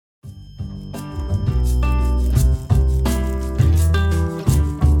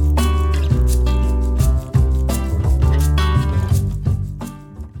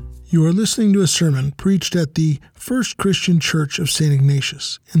You are listening to a sermon preached at the First Christian Church of St.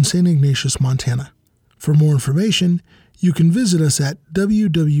 Ignatius in St. Ignatius, Montana. For more information, you can visit us at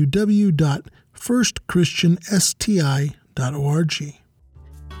www.firstchristiansti.org.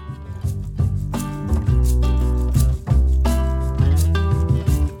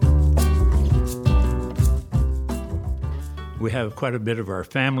 We have quite a bit of our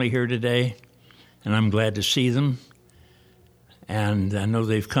family here today, and I'm glad to see them. And I know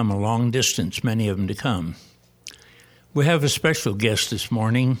they've come a long distance, many of them to come. We have a special guest this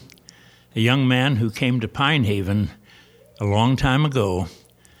morning, a young man who came to Pine Haven a long time ago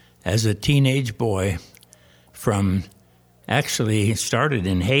as a teenage boy from, actually he started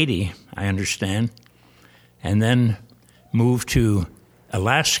in Haiti, I understand, and then moved to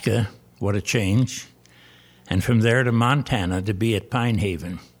Alaska, what a change, and from there to Montana to be at Pine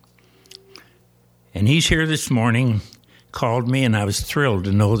Haven. And he's here this morning, called me, and I was thrilled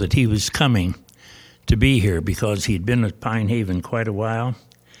to know that he was coming to be here because he'd been at Pine Haven quite a while.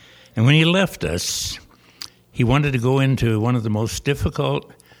 And when he left us, he wanted to go into one of the most difficult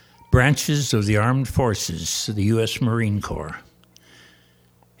branches of the armed forces, the U.S. Marine Corps.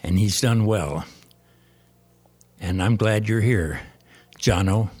 And he's done well. And I'm glad you're here,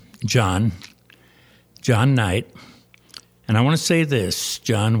 John Knight. And I want to say this,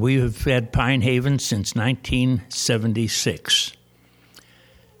 John, we have had Pine Haven since 1976.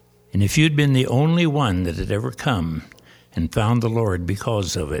 And if you'd been the only one that had ever come and found the Lord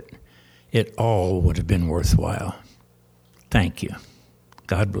because of it, it all would have been worthwhile. Thank you.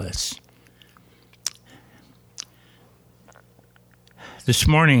 God bless. This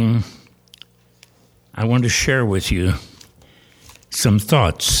morning, I want to share with you some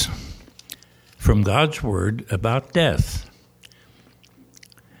thoughts from God's Word about death.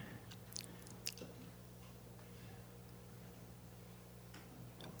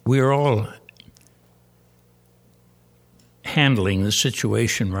 We are all handling the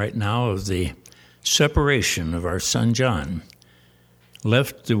situation right now of the separation of our son John,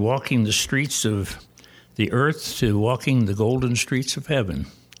 left to walking the streets of the earth to walking the golden streets of heaven.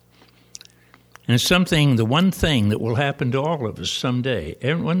 And it's the one thing that will happen to all of us someday.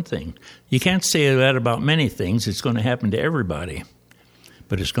 One thing. You can't say that about many things. It's going to happen to everybody.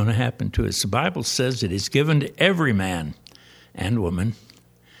 But it's going to happen to us. The Bible says it is given to every man and woman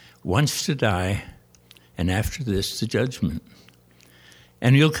once to die, and after this, the judgment.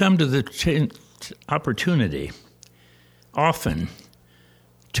 And you'll come to the opportunity often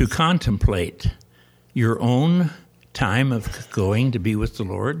to contemplate your own time of going to be with the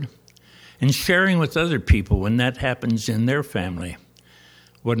Lord and sharing with other people when that happens in their family. It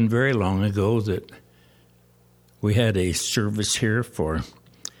wasn't very long ago that we had a service here for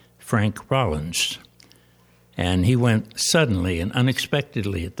Frank Rollins, and he went suddenly and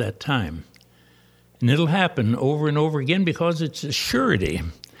unexpectedly at that time. And it'll happen over and over again because it's a surety.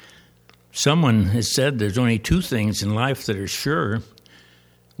 Someone has said there's only two things in life that are sure.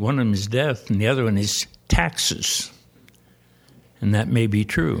 One of them is death, and the other one is taxes. And that may be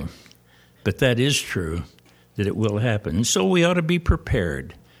true. But that is true, that it will happen. So we ought to be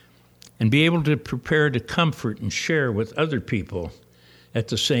prepared and be able to prepare to comfort and share with other people at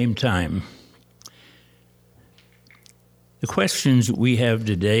the same time. The questions we have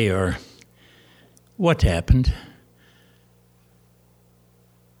today are, what happened?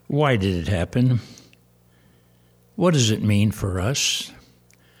 Why did it happen? What does it mean for us?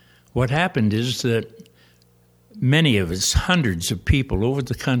 What happened is that many of us, hundreds of people over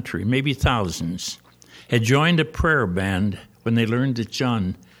the country, maybe thousands, had joined a prayer band when they learned that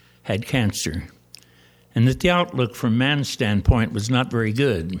John had cancer, and that the outlook from man's standpoint was not very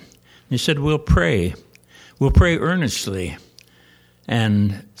good. They said, we'll pray earnestly.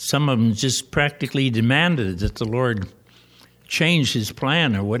 And some of them just practically demanded that the Lord change his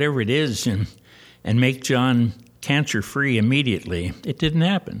plan or whatever it is and make John cancer-free immediately. It didn't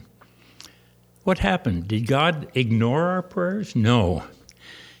happen. What happened? Did God ignore our prayers? No.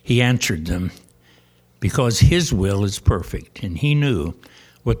 He answered them because his will is perfect, and he knew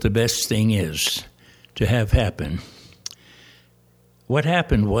what the best thing is to have happen. What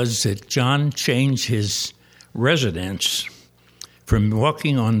happened was that John changed his residence from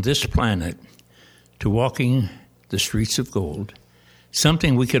walking on this planet to walking the streets of gold,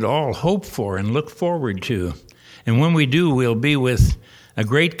 something we could all hope for and look forward to. And when we do, we'll be with a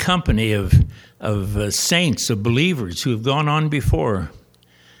great company of saints, of believers who have gone on before.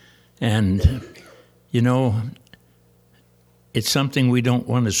 And, it's something we don't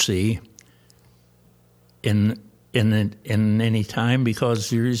want to see in any time because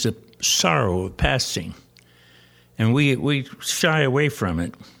there is a sorrow of passing. And we shy away from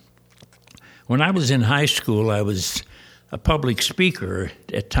it. When I was in high school, I was a public speaker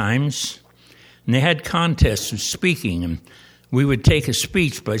at times, and they had contests of speaking, and we would take a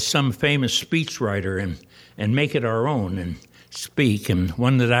speech by some famous speechwriter and make it our own and speak. And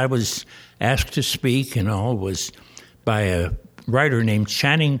one that I was asked to speak and all was by a writer named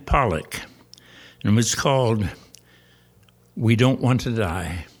Channing Pollock, and it was called "We Don't Want to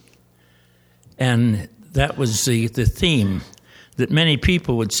Die." And that was the theme that many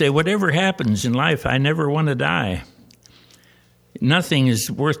people would say, whatever happens in life, I never want to die. Nothing is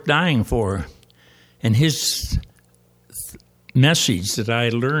worth dying for. And his message that I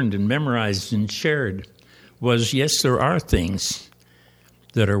learned and memorized and shared was, yes, there are things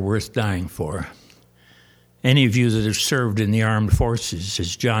that are worth dying for. Any of you that have served in the armed forces,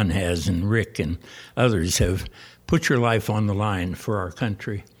 as John has and Rick and others have put your life on the line for our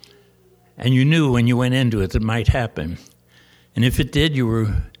country. And you knew when you went into it that might happen. And if it did, you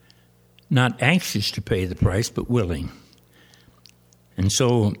were not anxious to pay the price, but willing. And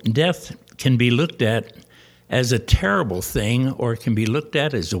so death can be looked at as a terrible thing, or it can be looked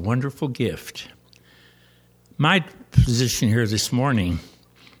at as a wonderful gift. My position here this morning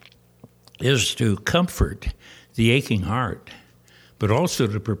is to comfort the aching heart, but also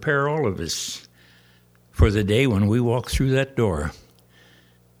to prepare all of us for the day when we walk through that door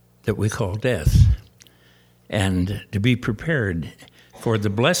that we call death, and to be prepared for the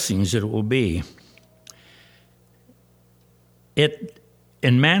blessings that it will be.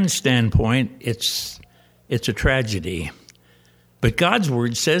 In man's standpoint, it's a tragedy, but God's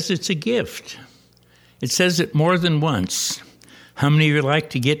word says it's a gift. It says it more than once. How many of you like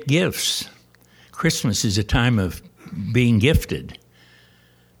to get gifts? Christmas is a time of being gifted,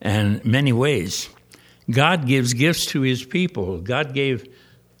 and many ways. God gives gifts to his people. God gave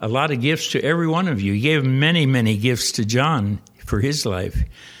a lot of gifts to every one of you. He gave many, many gifts to John for his life.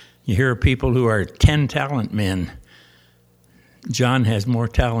 You hear of people who are 10-talent men. John has more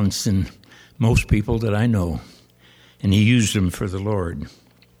talents than most people that I know, and he used them for the Lord.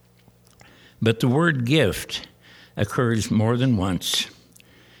 But the word gift occurs more than once.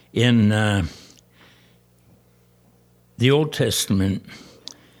 In the Old Testament,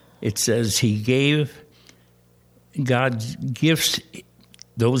 it says God gives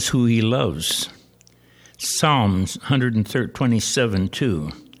those who he loves. Psalms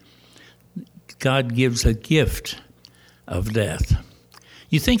 127:2. God gives a gift of death.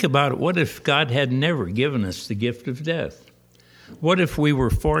 You think about it, what if God had never given us the gift of death? What if we were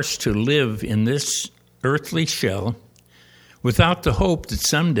forced to live in this earthly shell without the hope that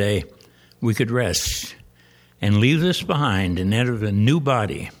someday we could rest and leave this behind and enter a new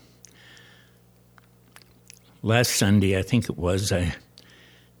body? Last Sunday, I think it was, I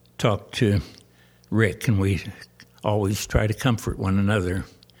talked to Rick, and we always try to comfort one another.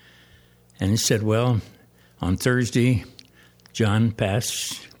 And he said, well, on Thursday, John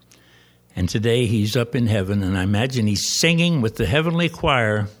passed, and today he's up in heaven, and I imagine he's singing with the heavenly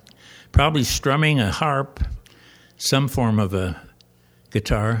choir, probably strumming a harp, some form of a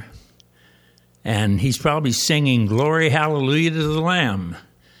guitar, and he's probably singing glory, hallelujah to the Lamb.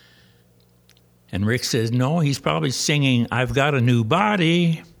 And Rick says, no, he's probably singing, I've got a new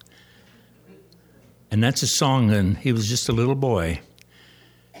body. And that's a song when he was just a little boy.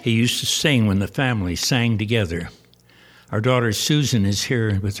 He used to sing when the family sang together. Our daughter Susan is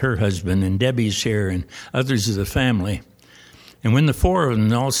here with her husband, and Debbie's here, and others of the family. And when the four of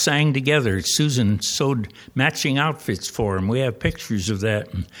them all sang together, Susan sewed matching outfits for him. We have pictures of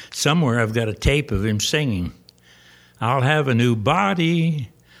that. And somewhere I've got a tape of him singing, I'll have a new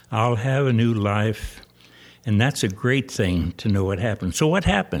body, I'll have a new life. And that's a great thing to know what happened. So what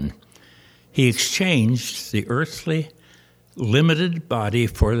happened? He exchanged the earthly, limited body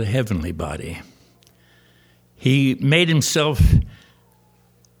for the heavenly body. He made himself,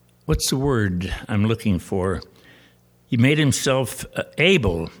 what's the word I'm looking for? He made himself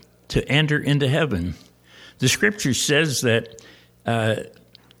able to enter into heaven. The scripture says that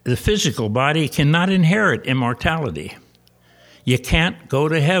the physical body cannot inherit immortality. You can't go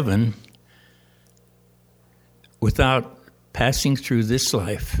to heaven without passing through this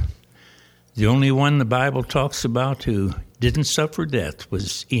life. The only one the Bible talks about who didn't suffer death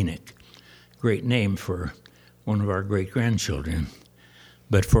was Enoch. Great name for one of our great-grandchildren.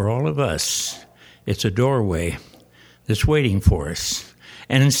 But for all of us, it's a doorway that's waiting for us.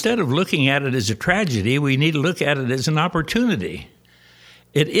 And instead of looking at it as a tragedy, we need to look at it as an opportunity.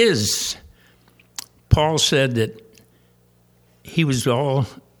 It is. Paul said that he was all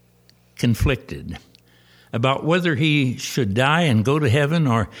conflicted about whether he should die and go to heaven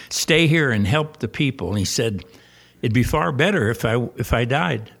or stay here and help the people. And he said, it'd be far better if I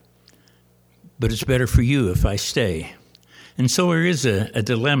died. but it's better for you if I stay. And so there is a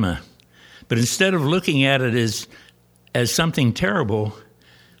dilemma. But instead of looking at it as something terrible,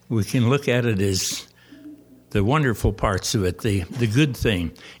 we can look at it as the wonderful parts of it, the good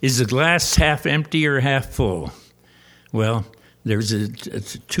thing. Is the glass half empty or half full? Well, there's a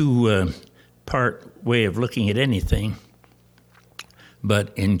two-part way of looking at anything.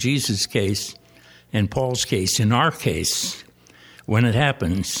 But in Jesus' case, and Paul's case, in our case, when it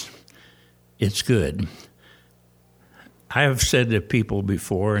happens, it's good. I have said to people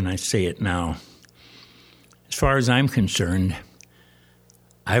before, and I say it now, as far as I'm concerned,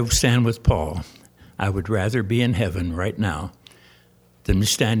 I stand with Paul. I would rather be in heaven right now than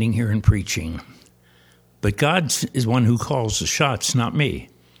standing here and preaching. But God is one who calls the shots, not me.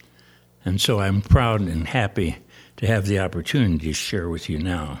 And so I'm proud and happy to have the opportunity to share with you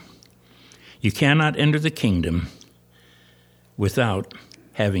now. You cannot enter the kingdom without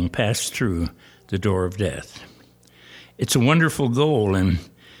having passed through the door of death. It's a wonderful goal, and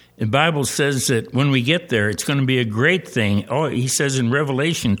the Bible says that when we get there, it's going to be a great thing. Oh, he says in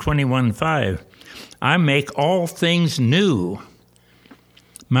Revelation 21:5, I make all things new.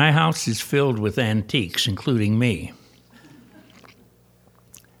 My house is filled with antiques, including me.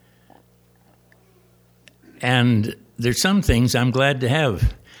 And there's some things I'm glad to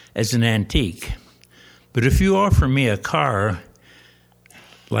have as an antique. But if you offer me a car,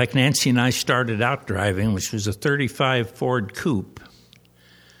 like Nancy and I started out driving, which was a 35 Ford Coupe,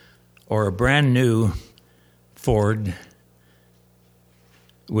 or a brand new Ford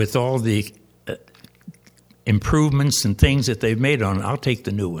with all the improvements and things that they've made on it, I'll take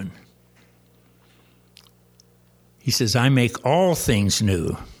the new one. He says, I make all things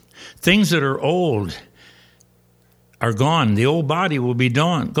new. Things that are old are gone. The old body will be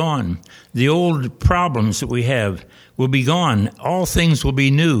gone. The old problems that we have will be gone. All things will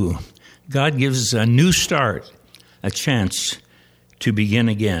be new. God gives us a new start, a chance to begin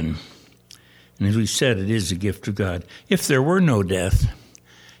again. And as we said, it is a gift of God. If there were no death,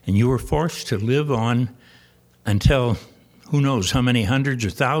 and you were forced to live on until who knows how many hundreds or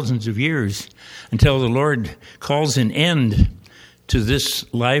thousands of years, until the Lord calls an end to this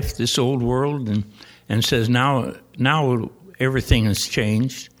life, this old world, and says, now everything has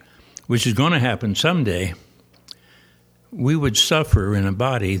changed, which is going to happen someday, we would suffer in a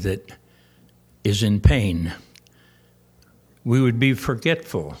body that is in pain. We would be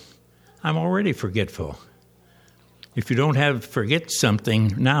forgetful. I'm already forgetful. If you don't forget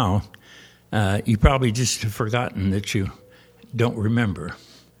something now, you probably just have forgotten that you don't remember,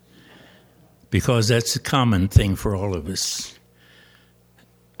 because that's a common thing for all of us.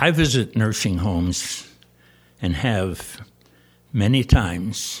 I visit nursing homes and have many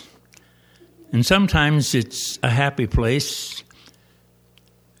times. And sometimes it's a happy place.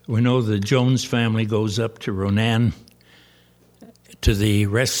 We know the Jones family goes up to Ronan to the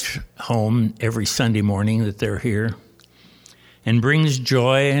rest home every Sunday morning that they're here, and brings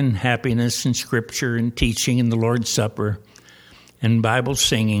joy and happiness and scripture and teaching and the Lord's Supper and Bible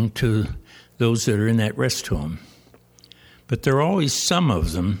singing to those that are in that rest home. But there are always some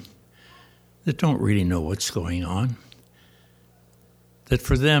of them that don't really know what's going on, that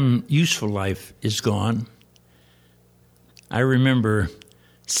for them useful life is gone. I remember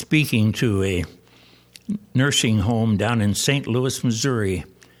speaking to a nursing home down in St. Louis, Missouri.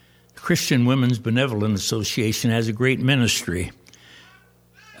 Christian Women's Benevolent Association has a great ministry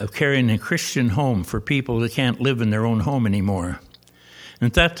of carrying a Christian home for people that can't live in their own home anymore. And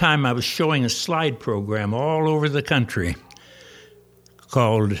at that time, I was showing a slide program all over the country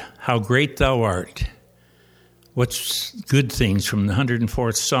called How Great Thou Art. What's good things from the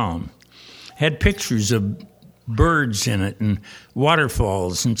 104th Psalm. Had pictures of birds in it and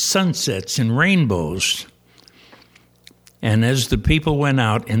waterfalls and sunsets and rainbows. And as the people went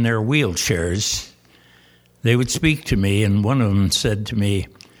out in their wheelchairs, they would speak to me, and one of them said to me,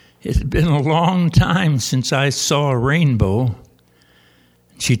 "It's been a long time since I saw a rainbow."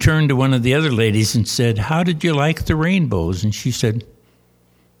 She turned to one of the other ladies and said, "How did you like the rainbows?" And she said,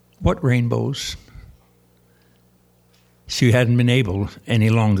 "What rainbows?" She hadn't been able any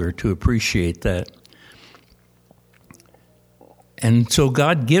longer to appreciate that. And so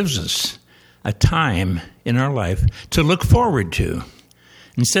God gives us a time in our life to look forward to.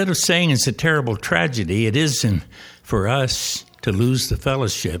 Instead of saying it's a terrible tragedy, it isn't for us to lose the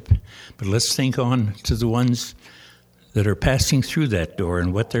fellowship, but let's think on to the ones that are passing through that door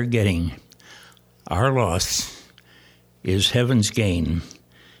and what they're getting. Our loss is heaven's gain.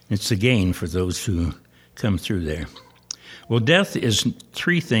 It's a gain for those who come through there. Well, death is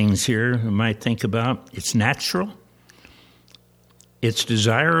three things here you might think about. It's natural, it's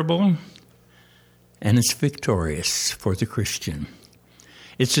desirable, and it's victorious for the Christian.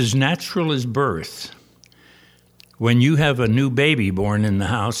 It's as natural as birth. When you have a new baby born in the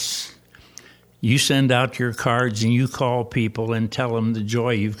house, you send out your cards and you call people and tell them the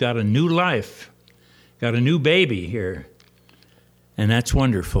joy. You've got a new life, got a new baby here. And that's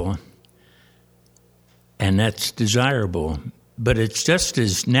wonderful. And that's desirable. But it's just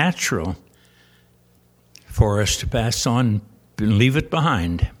as natural for us to pass on and leave it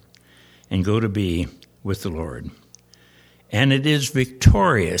behind and go to be with the Lord. And it is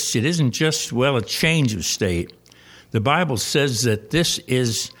victorious. It isn't just, a change of state. The Bible says that this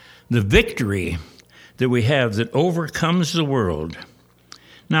is the victory that we have that overcomes the world.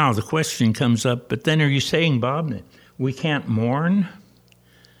 Now, the question comes up, but then are you saying, Bob, that we can't mourn?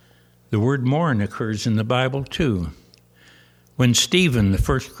 The word mourn occurs in the Bible too. When Stephen, the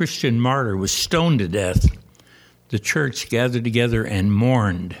first Christian martyr, was stoned to death, the church gathered together and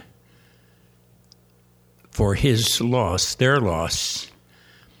mourned for his loss, their loss.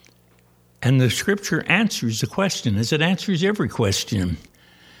 And the Scripture answers the question, as it answers every question.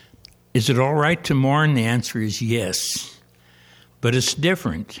 Is it all right to mourn? The answer is yes. But it's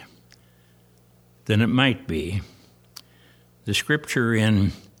different than it might be. The Scripture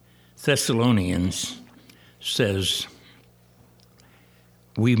in Thessalonians says,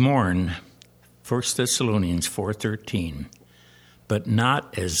 we mourn, 1 Thessalonians 4:13, but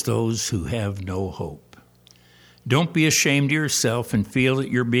not as those who have no hope. Don't be ashamed of yourself and feel that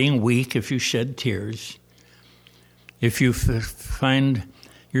you're being weak if you shed tears. If you find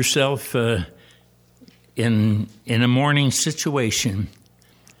yourself in a mourning situation,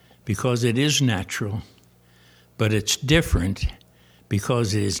 because it is natural, but it's different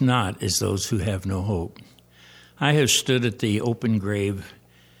because it is not as those who have no hope. I have stood at the open grave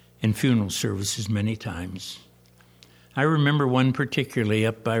in funeral services many times. I remember one particularly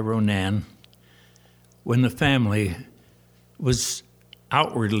up by Ronan when the family was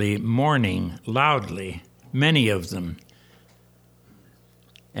outwardly mourning loudly, many of them.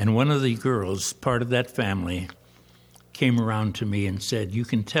 And one of the girls, part of that family, came around to me and said, you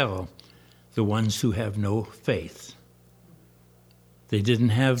can tell the ones who have no faith. They didn't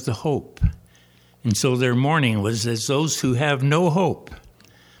have the hope. And so their mourning was as those who have no hope.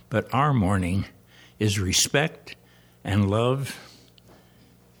 But our mourning is respect and love,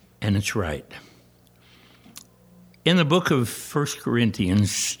 and it's right. In the book of 1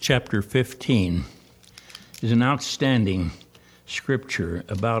 Corinthians, chapter 15, is an outstanding scripture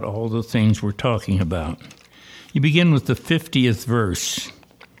about all the things we're talking about. You begin with the 50th verse.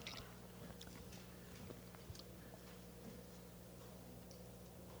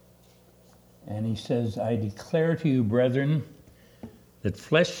 And he says, I declare to you, brethren, that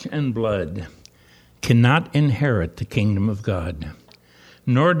flesh and blood cannot inherit the kingdom of God,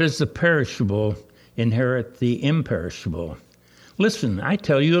 nor does the perishable inherit the imperishable. Listen, I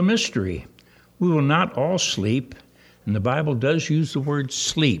tell you a mystery. We will not all sleep, and the Bible does use the word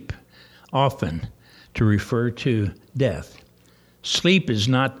sleep often to refer to death. Sleep is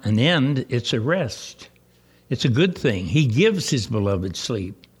not an end, it's a rest. It's a good thing. He gives his beloved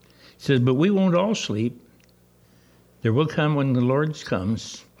sleep. He says, but we won't all sleep. There will come when the Lord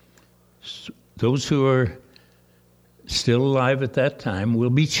comes. Those who are still alive at that time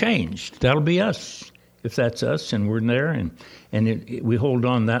will be changed. That'll be us, if that's us, and we're there, and we hold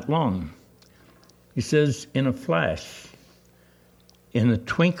on that long. He says, in a flash, in the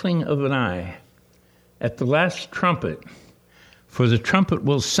twinkling of an eye, at the last trumpet, for the trumpet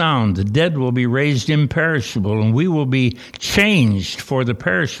will sound, the dead will be raised imperishable, and we will be changed, for the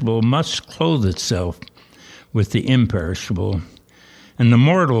perishable must clothe itself with the imperishable, and the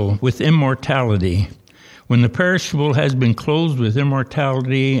mortal with immortality. When the perishable has been clothed with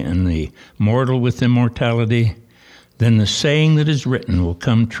immortality, and the mortal with immortality, then the saying that is written will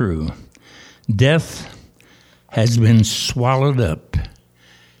come true. Death has been swallowed up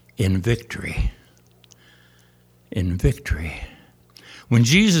in victory. In victory. When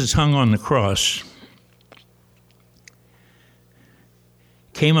Jesus hung on the cross,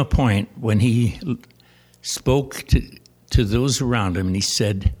 came a point when he spoke to those around him, and he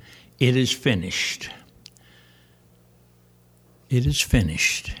said, it is finished. It is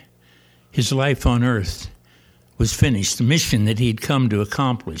finished. His life on earth was finished. The mission that he'd come to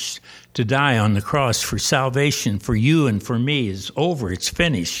accomplish, to die on the cross for salvation for you and for me, is over. It's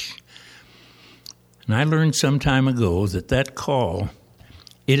finished. And I learned some time ago that call,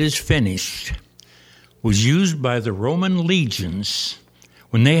 it is finished, was used by the Roman legions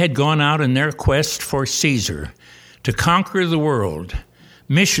when they had gone out in their quest for Caesar to conquer the world.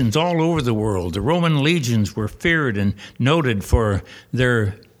 Missions all over the world. The Roman legions were feared and noted for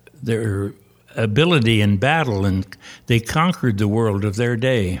their ability in battle, and they conquered the world of their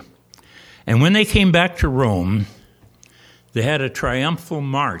day. And when they came back to Rome, they had a triumphal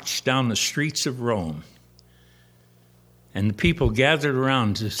march down the streets of Rome. And the people gathered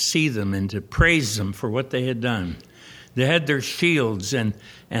around to see them and to praise them for what they had done. They had their shields and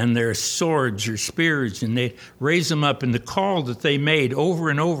their swords or spears, and they raised them up. And the call that they made over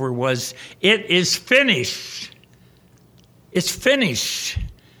and over was, "It is finished. It's finished."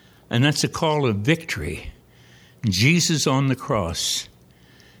 And that's a call of victory. Jesus on the cross,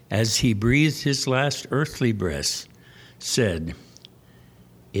 as he breathed his last earthly breath, said,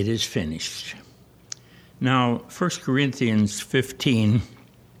 "It is finished." Now, 1 Corinthians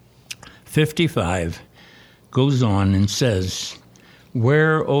 15:55 goes on and says,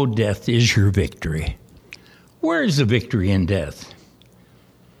 "Where, O death, is your victory?" Where is the victory in death?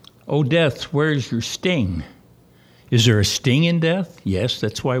 O death, where is your sting? Is there a sting in death? Yes,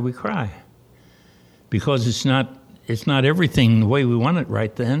 that's why we cry. Because it's not everything the way we want it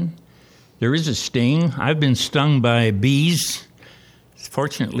right then. There is a sting. I've been stung by bees.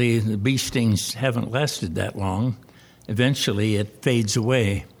 Fortunately, the bee stings haven't lasted that long. Eventually, it fades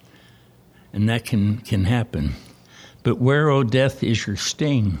away, and that can happen. But where, O death, is your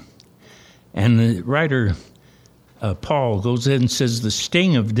sting? And the writer, Paul, goes in and says, the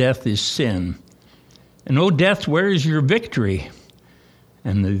sting of death is sin. And, O death, where is your victory?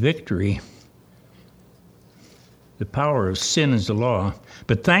 And the victory, the power of sin is the law.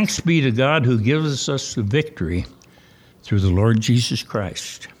 But thanks be to God who gives us the victory through the Lord Jesus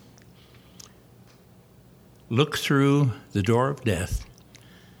Christ. Look through the door of death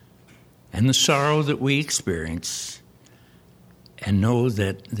and the sorrow that we experience and know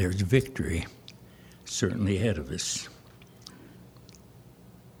that there's victory certainly ahead of us.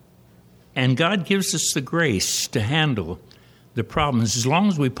 And God gives us the grace to handle the problems as long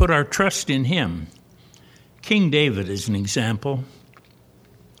as we put our trust in him. King David is an example.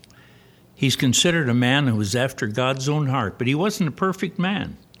 He's considered a man who was after God's own heart, but he wasn't a perfect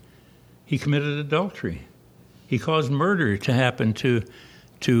man. He committed adultery. He caused murder to happen to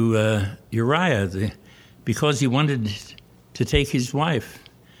Uriah because he wanted to take his wife.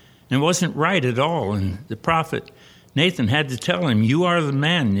 And it wasn't right at all. And the prophet Nathan had to tell him, "You are the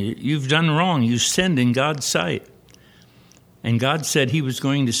man. You've done wrong. You sinned in God's sight." And God said he was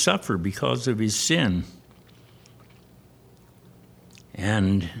going to suffer because of his sin.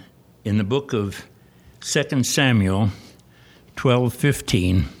 And in the book of 2 Samuel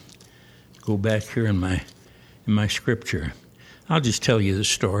 12:15, go back here in my scripture. I'll just tell you the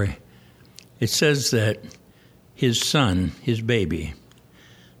story. It says that his son, his baby,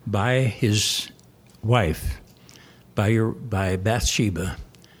 by his wife, by Bathsheba,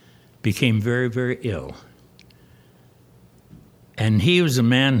 became very, very ill. And he was a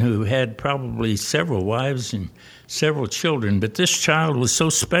man who had probably several wives and several children, but this child was so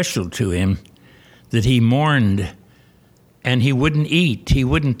special to him that he mourned, and he wouldn't eat. He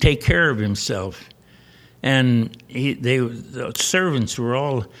wouldn't take care of himself. And the servants were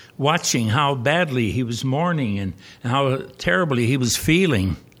all watching how badly he was mourning and how terribly he was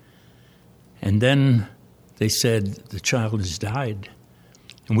feeling. And then they said, "The child has died."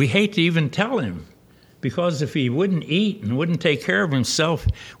 And we hate to even tell him, because if he wouldn't eat and wouldn't take care of himself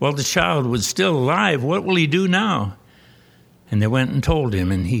while the child was still alive, what will he do now? And they went and told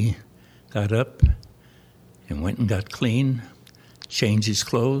him, and he got up and went and got clean, changed his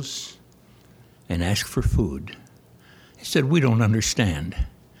clothes, and asked for food. He said, "We don't understand.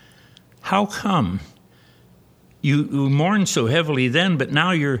 How come you mourned so heavily then, but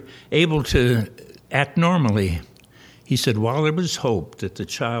now you're able to act normally?" He said, "While there was hope that the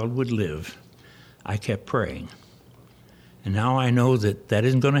child would live, I kept praying. And now I know that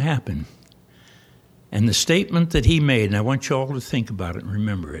isn't going to happen." And the statement that he made, and I want you all to think about it and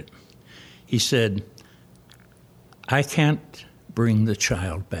remember it. He said, "I can't bring the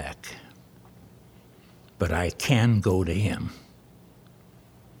child back, but I can go to him."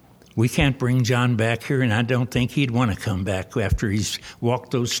 We can't bring John back here, and I don't think he'd want to come back after he's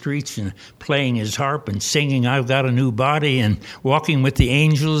walked those streets and playing his harp and singing "I've Got a New Body" and walking with the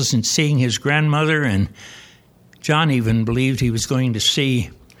angels and seeing his grandmother. And John even believed he was going to see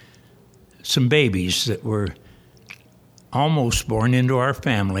some babies that were almost born into our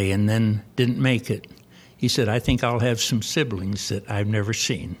family and then didn't make it. He said, "I think I'll have some siblings that I've never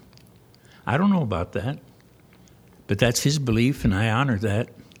seen." I don't know about that, but that's his belief, and I honor that.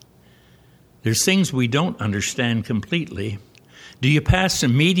 There's things we don't understand completely. Do you pass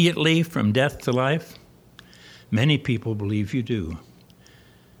immediately from death to life? Many people believe you do.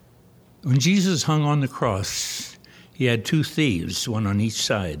 When Jesus hung on the cross, he had two thieves, one on each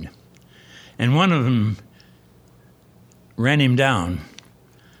side. And one of them ran him down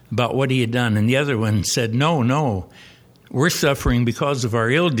about what he had done. And the other one said, no, we're suffering because of our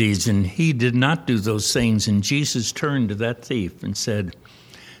ill deeds. And he did not do those things. And Jesus turned to that thief and said,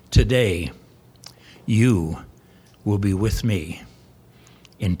 today you will be with me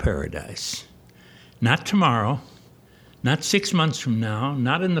in paradise. Not tomorrow, not 6 months from now,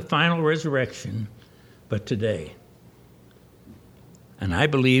 not in the final resurrection, but today. And I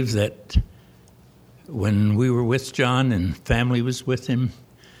believe that when we were with John and family was with him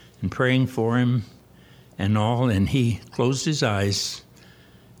and praying for him and all, and he closed his eyes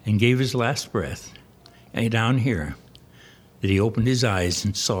and gave his last breath, and down here, that he opened his eyes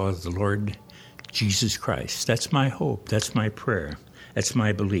and saw the Lord Jesus Christ. That's my hope. That's my prayer. That's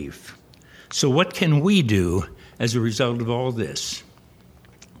my belief. So what can we do as a result of all this?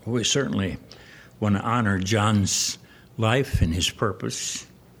 Well, we certainly want to honor John's life and his purpose.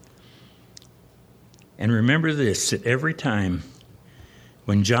 And remember this, that every time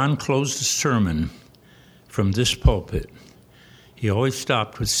when John closed a sermon from this pulpit, he always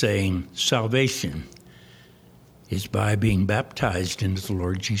stopped with saying, salvation is by being baptized into the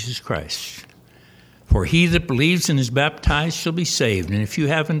Lord Jesus Christ. For he that believes and is baptized shall be saved. And if you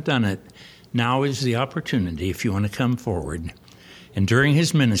haven't done it, now is the opportunity if you want to come forward. And during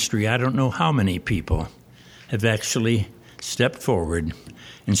his ministry, I don't know how many people have actually stepped forward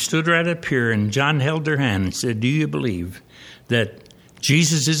and stood right up here, and John held their hand and said, do you believe that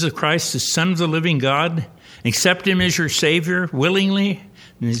Jesus is the Christ, the Son of the living God? Accept him as your Savior willingly?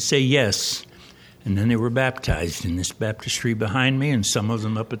 And they'd say yes. And then they were baptized in this baptistry behind me, and some of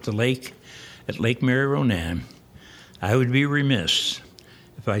them up at the lake, at Lake Mary Ronan. I would be remiss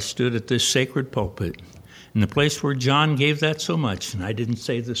if I stood at this sacred pulpit in the place where John gave that so much, and I didn't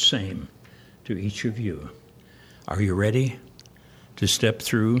say the same to each of you. Are you ready to step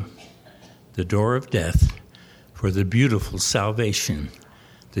through the door of death for the beautiful salvation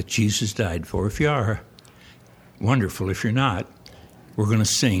that Jesus died for? If you are, wonderful. If you're not, we're going to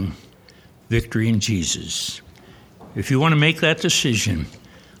sing Victory in Jesus. If you want to make that decision,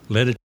 let it